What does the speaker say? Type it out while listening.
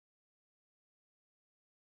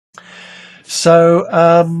So,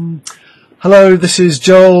 hello, this is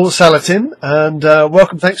Joel Salatin, and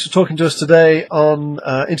welcome. Thanks for talking to us today on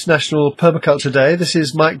International Permaculture Day. This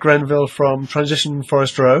is Mike Grenville from Transition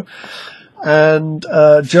Forest Row. And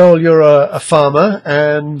Joel, you're a farmer,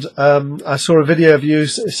 and I saw a video of you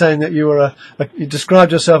saying that you were you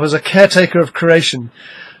described yourself as a caretaker of creation.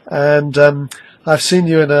 And I've seen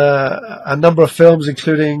you in a number of films,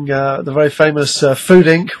 including the very famous Food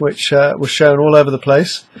Inc., which was shown all over the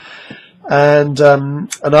place. And an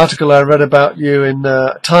article I read about you in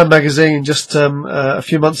Time magazine just a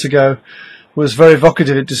few months ago was very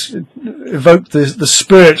evocative. It just evoked the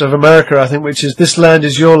spirit of America, I think, which is "this land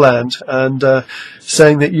is your land," and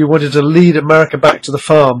saying that you wanted to lead America back to the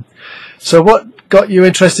farm. So what got you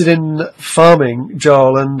interested in farming,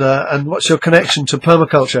 Joel, and what's your connection to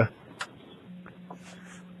permaculture?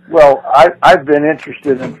 Well, I've been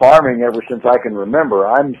interested in farming ever since I can remember.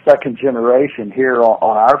 I'm second generation here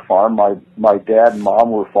on our farm. My dad and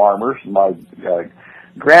mom were farmers. My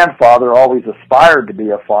grandfather always aspired to be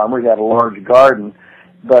a farmer. He had a large garden,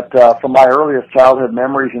 but from my earliest childhood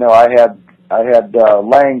memories, I had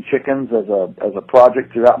laying chickens as a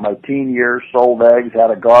project throughout my teen years. Sold eggs,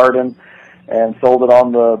 had a garden, and sold it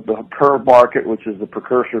on the curb market, which is the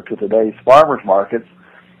precursor to today's farmers markets.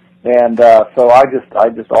 And so I just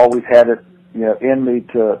always had it, in me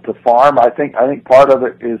to farm. I think part of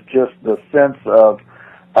it is just the sense of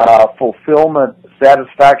fulfillment,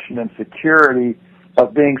 satisfaction, and security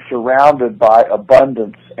of being surrounded by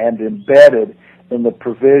abundance and embedded in the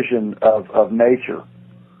provision of nature.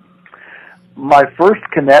 My first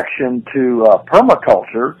connection to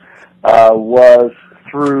permaculture was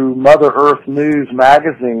through Mother Earth News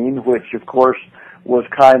magazine, which of course was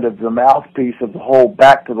kind of the mouthpiece of the whole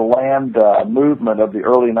Back to the Land movement of the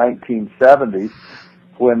early 1970s,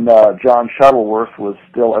 when John Shuttleworth was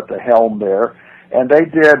still at the helm there. And they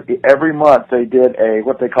did, every month, they did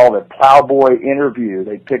what they called a plowboy interview.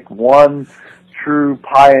 They picked one true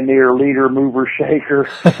pioneer, leader, mover, shaker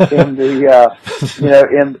in the,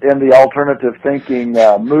 in the alternative thinking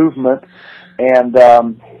movement. And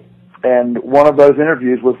one of those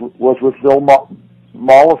interviews was with Bill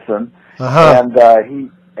Mollison. Uh-huh.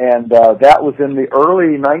 And that was in the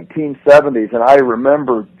early 1970s, and I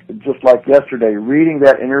remember, just like yesterday, reading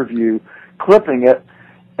that interview, clipping it,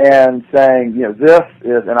 and saying, this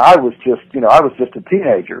is, and I was just a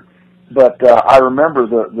teenager, but I remember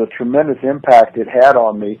the tremendous impact it had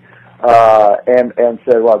on me, and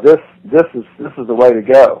said, well, this is the way to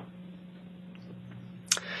go.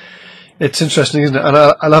 It's interesting, isn't it? And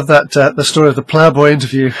I love that the story of the plowboy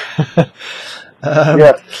interview.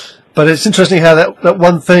 Yes. But it's interesting how that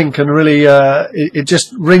one thing can really it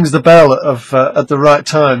just rings the bell of at the right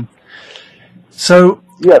time. So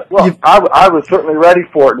yes, well, I was certainly ready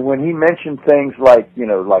for it. And when he mentioned things like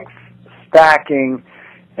like stacking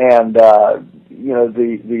and the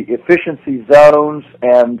efficiency zones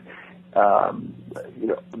and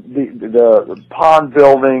the pond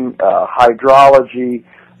building, hydrology,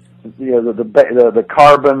 the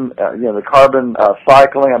carbon carbon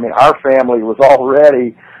cycling. I mean, our family was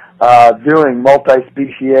already doing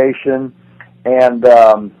multi-speciation and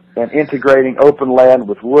integrating open land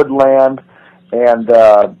with woodland, and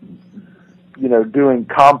doing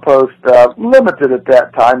compost, limited at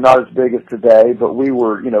that time, not as big as today, but we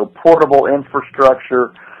were portable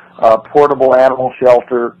infrastructure, portable animal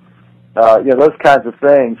shelter, those kinds of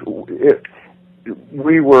things.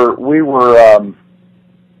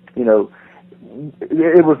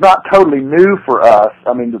 It was not totally new for us.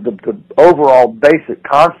 I mean, the overall basic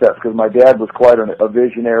concepts, because my dad was quite a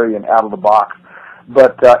visionary and out of the box,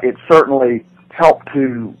 but it certainly helped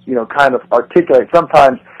to, kind of articulate.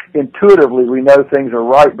 Sometimes intuitively we know things are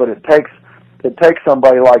right, but it takes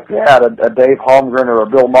somebody like that, a Dave Holmgren or a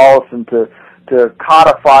Bill Mollison, to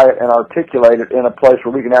codify it and articulate it in a place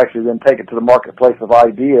where we can actually then take it to the marketplace of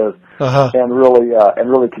ideas. Uh-huh. and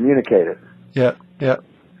really communicate it. Yeah, yeah.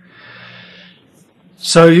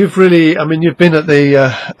 So you've really, you've been at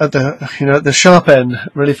the sharp end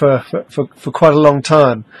really for quite a long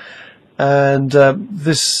time, and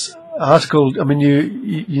this article,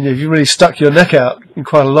 you really stuck your neck out in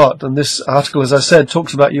quite a lot. And this article, as I said,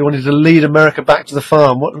 talks about you wanted to lead America back to the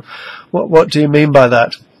farm. What do you mean by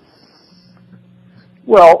that?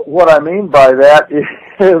 Well, what I mean by that is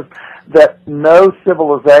that no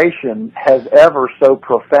civilization has ever so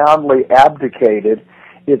profoundly abdicated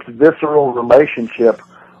its visceral relationship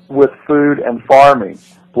with food and farming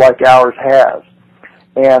like ours has.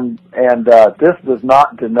 And this does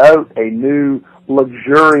not denote a new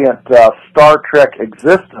luxuriant Star Trek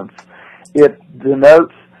existence. It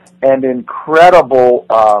denotes an incredible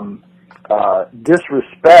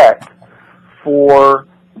disrespect for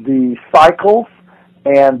the cycles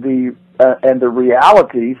and the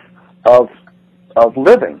realities of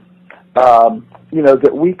living.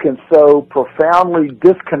 That we can so profoundly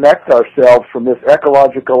disconnect ourselves from this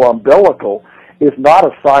ecological umbilical is not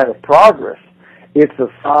a sign of progress. It's a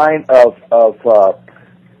sign of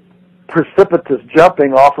precipitous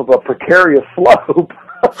jumping off of a precarious slope.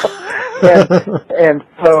 and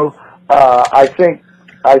so I think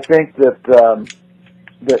that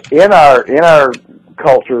in our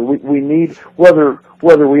culture we need, whether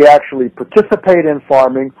we actually participate in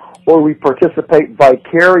farming or we participate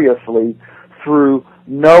vicariously through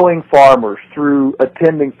knowing farmers, through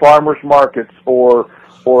attending farmers markets or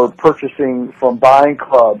purchasing from buying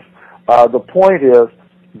clubs. The point is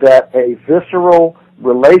that a visceral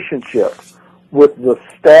relationship with the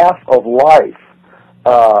staff of life,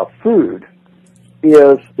 food,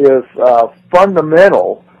 is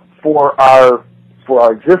fundamental for our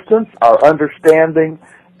existence, our understanding,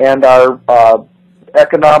 and our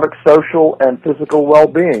economic, social, and physical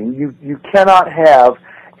well-being. You cannot have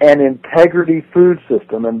an integrity food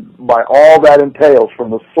system, and by all that entails, from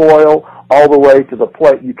the soil all the way to the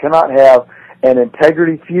plate, you cannot have an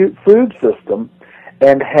integrity food system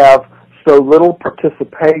and have so little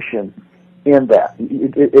participation in that.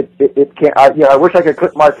 It can't. I wish I could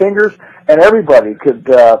click my fingers and everybody could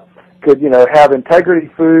have integrity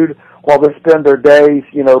food while they spend their days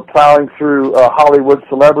plowing through Hollywood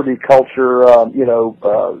celebrity culture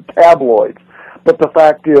tabloids. But the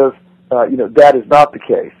fact is, that is not the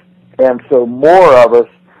case. And so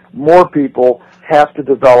more people have to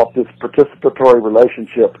develop this participatory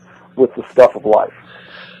relationship with the stuff of life.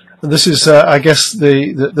 And this is, I guess,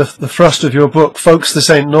 the thrust of your book, Folks, This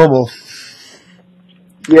Ain't Normal.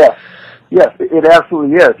 Yes, it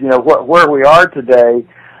absolutely is. Where we are today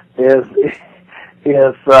is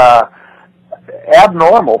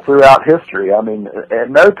abnormal throughout history. I mean, at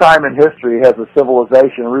no time in history has a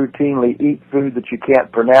civilization routinely eat food that you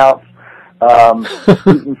can't pronounce,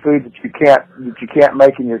 eating food that you can't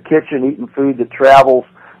make in your kitchen, eating food that travels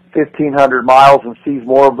 1,500 miles and sees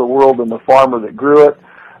more of the world than the farmer that grew it.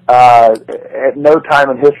 At no time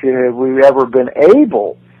in history have we ever been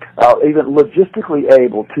able, even logistically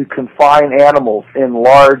able, to confine animals in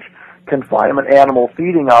large confinement animal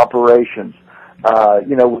feeding operations.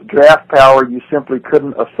 With draft power, you simply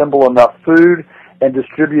couldn't assemble enough food and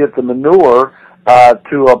distribute the manure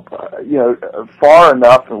to far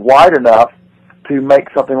enough and wide enough to make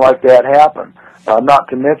something like that happen. Not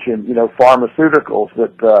to mention, pharmaceuticals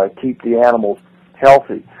that keep the animals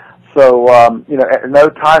healthy. So, at no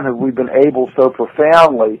time have we been able so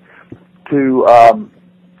profoundly to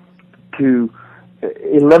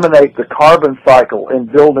eliminate the carbon cycle in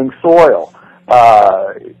building soil.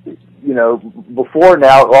 Before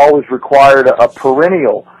now, it always required a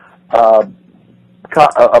perennial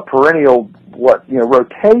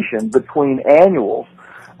rotation between annuals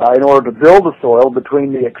in order to build the soil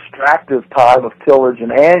between the extractive time of tillage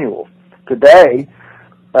and annuals. Today,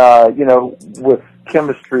 with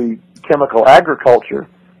chemical agriculture,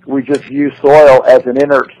 we just use soil as an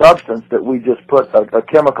inert substance that we just put a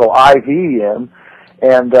chemical IV in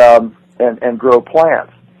and grow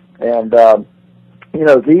plants. And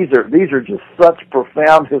these are just such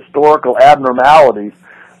profound historical abnormalities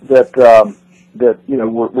that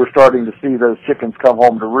we're starting to see those chickens come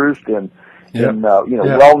home to roost in. Yep.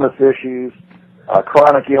 Wellness issues,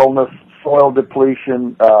 chronic illness, soil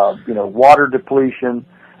depletion, water depletion,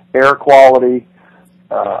 air quality,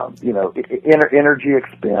 energy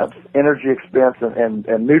expense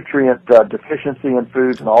and nutrient deficiency in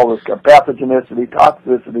foods, and all this pathogenicity,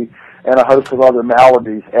 toxicity, and a host of other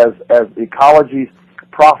maladies as ecology's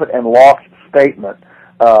profit and loss statement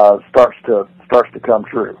starts to come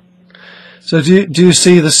true. So do you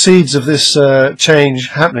see the seeds of this change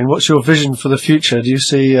happening? What's your vision for the future? Do you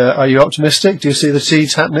see? Are you optimistic? Do you see the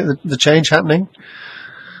seeds happening, the change happening?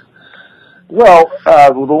 Well,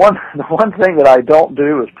 the one thing that I don't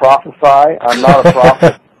do is prophesy. I'm not a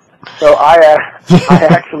prophet, so I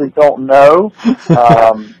actually don't know.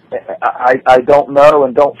 I don't know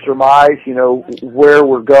and don't surmise, where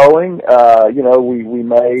we're going. We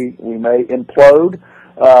may implode.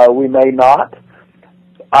 We may not.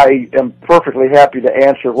 I am perfectly happy to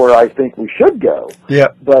answer where I think we should go.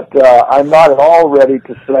 Yeah. But I'm not at all ready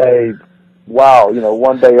to say, wow,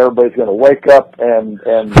 one day everybody's going to wake up and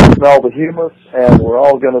smell the humus and we're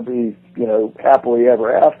all going to be, happily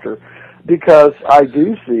ever after, because I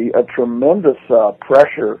do see a tremendous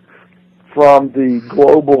pressure from the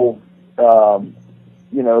global,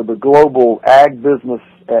 the global ag business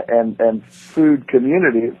and food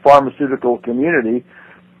community, pharmaceutical community,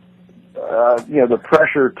 the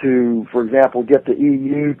pressure to, for example, get the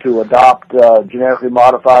EU to adopt genetically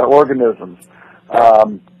modified organisms.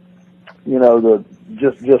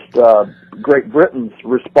 Great Britain's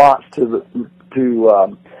response to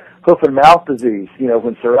hoof and mouth disease.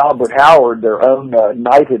 When Sir Albert Howard, their own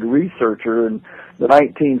knighted researcher in the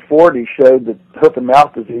 1940s, showed that hoof and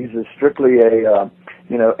mouth disease is strictly a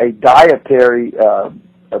dietary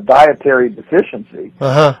deficiency.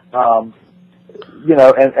 Uh-huh. And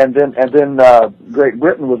then Great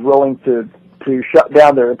Britain was willing to shut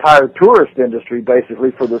down their entire tourist industry,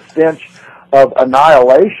 basically, for the stench of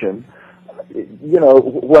annihilation.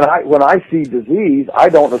 When I see disease, I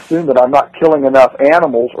don't assume that I'm not killing enough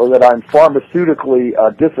animals or that I'm pharmaceutically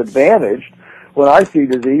disadvantaged. When I see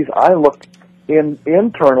disease, I look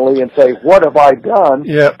internally and say, what have I done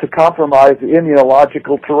to compromise the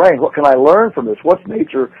immunological terrain? What can I learn from this? What's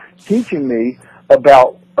nature teaching me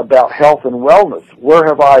about health and wellness? Where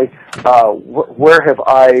have I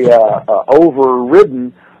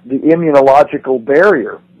overridden the immunological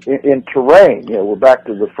barrier in terrain? We're back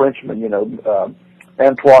to the Frenchman,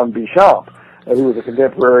 Antoine Béchamp, who was a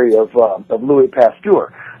contemporary of Louis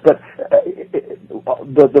Pasteur. But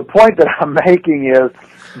the point that I'm making is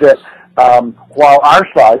that while our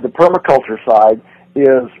side, the permaculture side,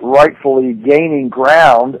 is rightfully gaining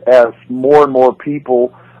ground as more and more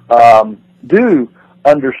people do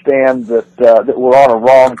understand that we're on a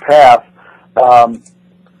wrong path,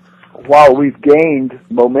 while we've gained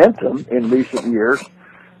momentum in recent years,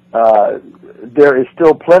 there is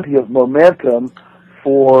still plenty of momentum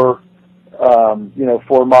for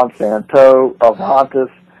Monsanto,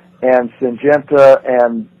 Avantis, and Syngenta,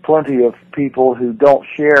 and plenty of people who don't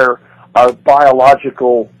share our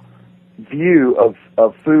biological view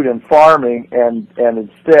of food and farming, and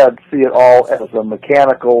instead see it all as a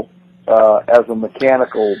mechanical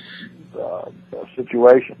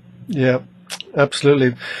situation. Yeah,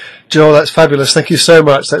 absolutely. Joel, that's fabulous. Thank you so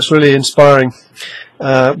much. That's really inspiring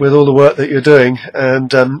with all the work that you're doing,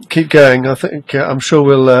 and keep going. I think I'm sure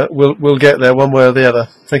we'll get there one way or the other.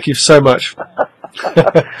 Thank you so much.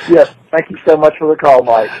 Yes, thank you so much for the call,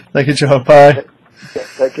 Mike. Thank you, Joel. Bye.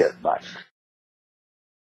 Take care. Bye.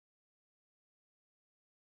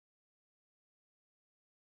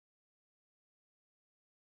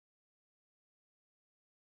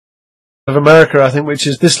 Of America, I think, which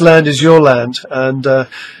is this land is your land, and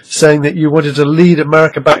saying that you wanted to lead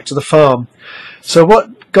America back to the farm. So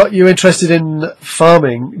what got you interested in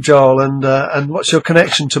farming, Joel, and what's your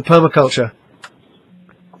connection to permaculture?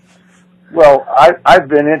 Well, I've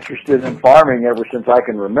been interested in farming ever since I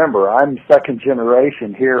can remember. I'm second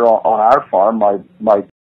generation here on our farm.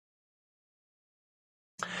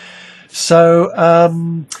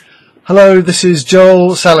 Hello, this is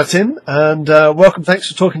Joel Salatin, and welcome. Thanks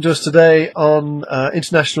for talking to us today on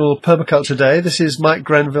International Permaculture Day. This is Mike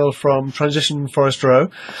Grenville from Transition Forest Row.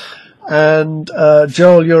 And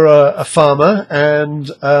Joel, you're a farmer, and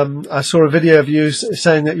I saw a video of you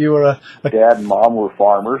saying that you were a dad and mom were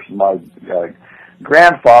farmers. My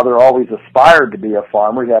grandfather always aspired to be a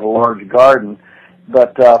farmer. He had a large garden,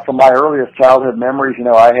 but from my earliest childhood memories,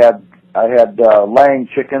 I had laying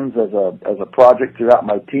chickens as a project throughout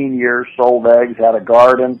my teen years. Sold eggs, had a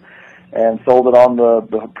garden, and sold it on the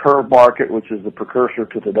curb market, which is the precursor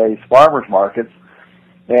to today's farmers markets.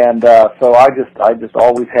 And so I just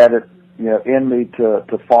always had it, in me to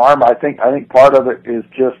farm. I think part of it is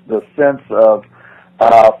just the sense of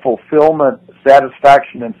fulfillment,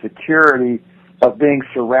 satisfaction, and security of being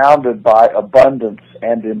surrounded by abundance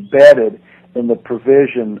and embedded in the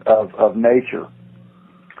provision of nature.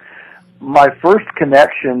 My first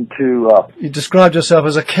connection to you described yourself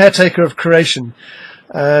as a caretaker of creation,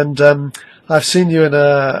 and I've seen you in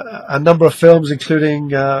a number of films, including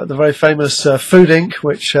the very famous Food Inc.,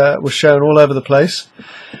 which was shown all over the place,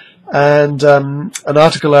 and an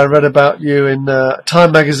article I read about you in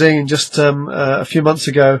Time magazine just a few months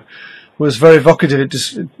ago was very evocative. It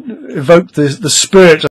just evoked the spirit